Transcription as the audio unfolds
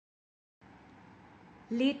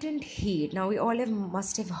Latent heat. Now we all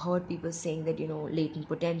must have heard people saying that latent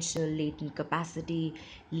potential, latent capacity,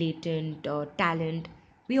 latent talent.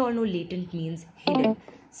 We all know latent means hidden.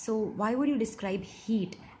 So why would you describe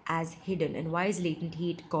heat as hidden, and why is latent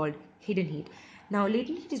heat called hidden heat? Now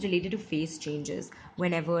latent heat is related to phase changes.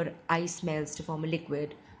 Whenever ice melts to form a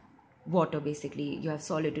liquid, water, basically you have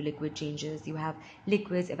solid to liquid changes, you have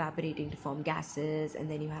liquids evaporating to form gases, and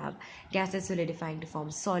then you have gases solidifying to form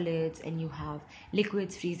solids, and you have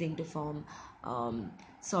liquids freezing to form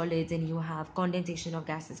solids, and you have condensation of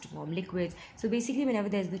gases to form liquids. So basically whenever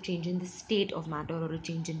there's the change in the state of matter or a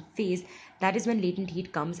change in phase, that is when latent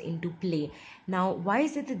heat comes into play. Now why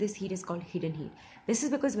is it that this heat is called hidden heat? This is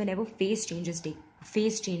because whenever phase changes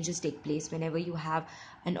take place, whenever you have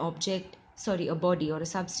an object, sorry, a body or a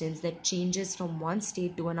substance that changes from one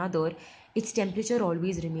state to another, its temperature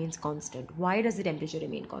always remains constant. Why does the temperature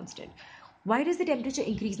remain constant? Why does the temperature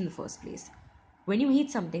increase in the first place? When you heat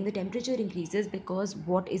something, the temperature increases because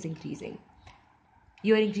what is increasing?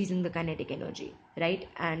 You are increasing the kinetic energy, right?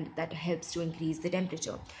 And that helps to increase the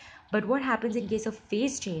temperature. But what happens in case of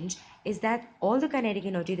phase change is that all the kinetic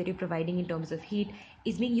energy that you're providing in terms of heat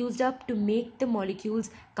is being used up to make the molecules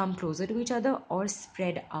come closer to each other or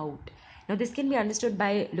spread out. Now this can be understood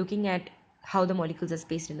by looking at how the molecules are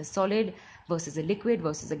spaced in a solid versus a liquid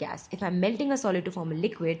versus a gas. If I'm melting a solid to form a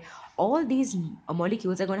liquid, all these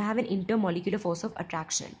molecules are going to have an intermolecular force of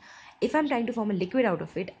attraction. If I'm trying to form a liquid out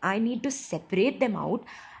of it, I need to separate them out,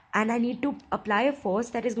 and I need to apply a force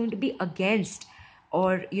that is going to be against,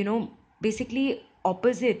 or basically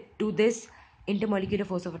opposite to this intermolecular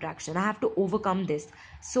force of attraction. I have to overcome this.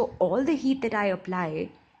 So all the heat that I apply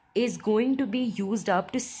is going to be used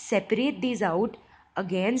up to separate these out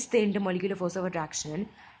against the intermolecular force of attraction.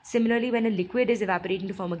 Similarly, when a liquid is evaporating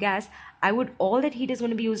to form a gas, all that heat is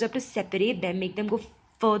going to be used up to separate them, make them go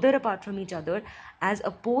further apart from each other, as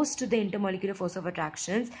opposed to the intermolecular force of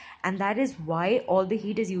attractions. And that is why all the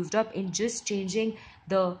heat is used up in just changing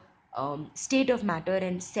the state of matter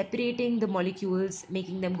and separating the molecules,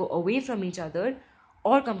 making them go away from each other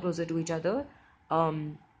or come closer to each other,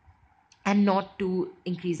 and not to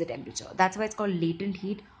increase the temperature. That's why it's called latent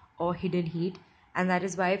heat or hidden heat, and that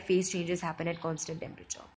is why phase changes happen at constant temperature.